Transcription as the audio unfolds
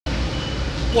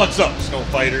What's up, snow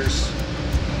fighters?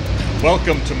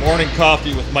 Welcome to Morning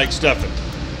Coffee with Mike Stephan.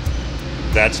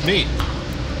 That's me.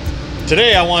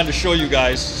 Today I wanted to show you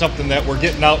guys something that we're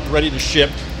getting out ready to ship.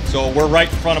 So we're right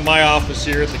in front of my office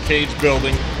here at the KAGE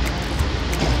building.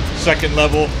 Second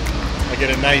level. I get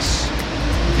a nice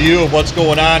view of what's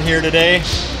going on here today.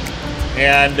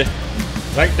 And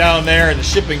right down there in the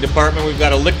shipping department, we've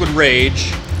got a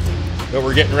LiquidRage that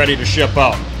we're getting ready to ship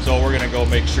out. So we're gonna go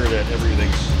make sure that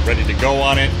everything's ready to go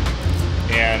on it,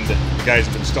 and the guys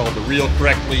have installed the reel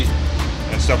correctly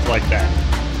and stuff like that.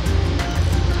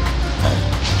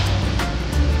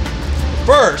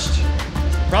 First,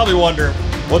 you probably wonder,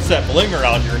 what's that bling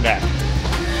around your neck?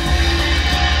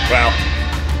 Well,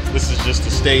 this is just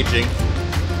the staging.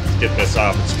 Let's get this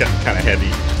off, it's getting kind of heavy.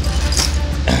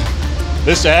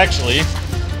 This actually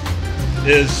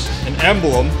is an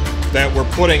emblem that we're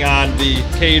putting on the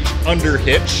KAGE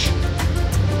Under-Hitch,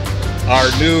 our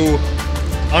new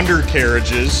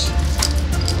undercarriages,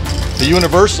 the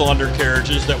universal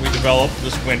undercarriages that we developed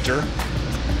this winter,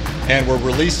 and we're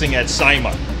releasing at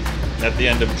SIMA at the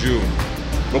end of June.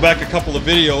 Go back a couple of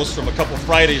videos from a couple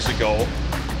Fridays ago,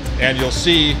 and you'll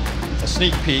see a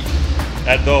sneak peek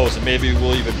at those, and maybe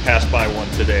we'll even pass by one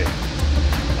today.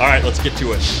 All right, let's get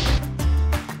to it.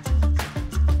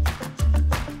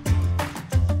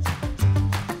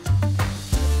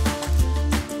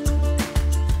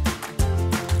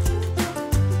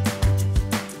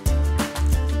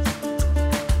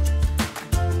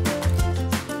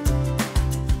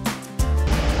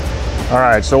 All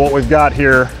right, so what we've got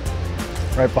here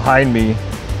right behind me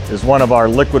is one of our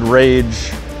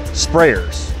LiquidRage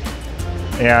sprayers.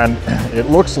 And it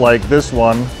looks like this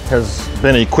one has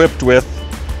been equipped with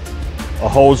a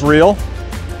hose reel.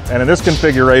 And in this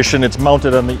configuration, it's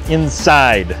mounted on the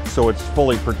inside, so it's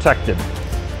fully protected.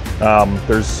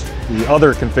 There's the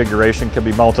other configuration can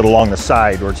be mounted along the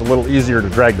side, where it's a little easier to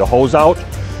drag the hose out.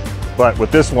 But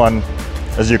with this one,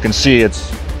 as you can see,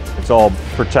 it's all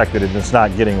protected and it's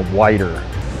not getting wider.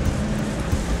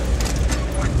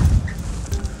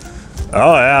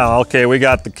 Oh yeah, okay, we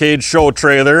got the KAGE Show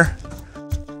trailer.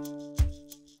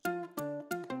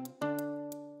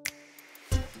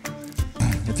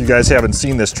 If you guys haven't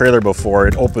seen this trailer before,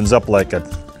 it opens up like a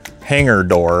hangar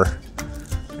door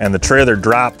and the trailer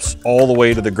drops all the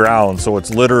way to the ground. So it's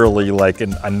literally like a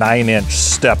 9-inch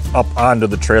step up onto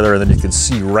the trailer, and then you can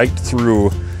see right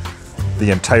through the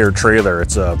entire trailer.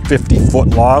 It's a 50-foot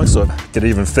long, so it could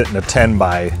even fit in a 10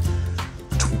 by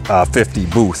 50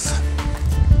 booth.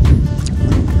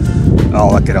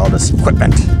 Oh, look at all this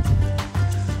equipment.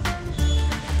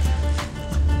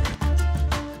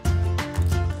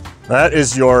 That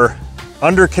is your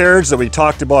undercarriage that we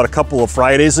talked about a couple of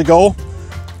Fridays ago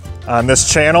on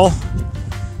this channel.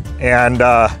 And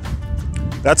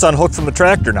that's unhooked from the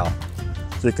tractor now.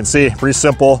 So you can see, pretty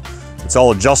simple. It's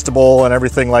all adjustable and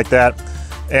everything like that.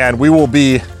 And we will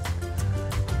be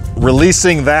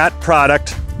releasing that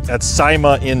product at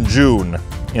SIMA in June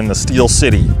in the Steel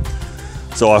City.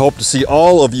 So I hope to see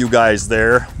all of you guys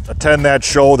there. Attend that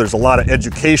show. There's a lot of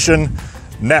education,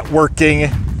 networking,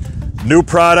 new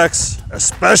products,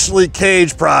 especially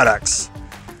KAGE products.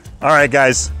 All right,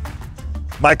 guys,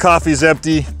 my coffee's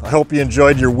empty. I hope you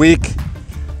enjoyed your week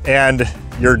and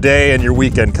your day and your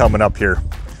weekend coming up here.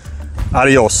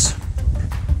 Adios.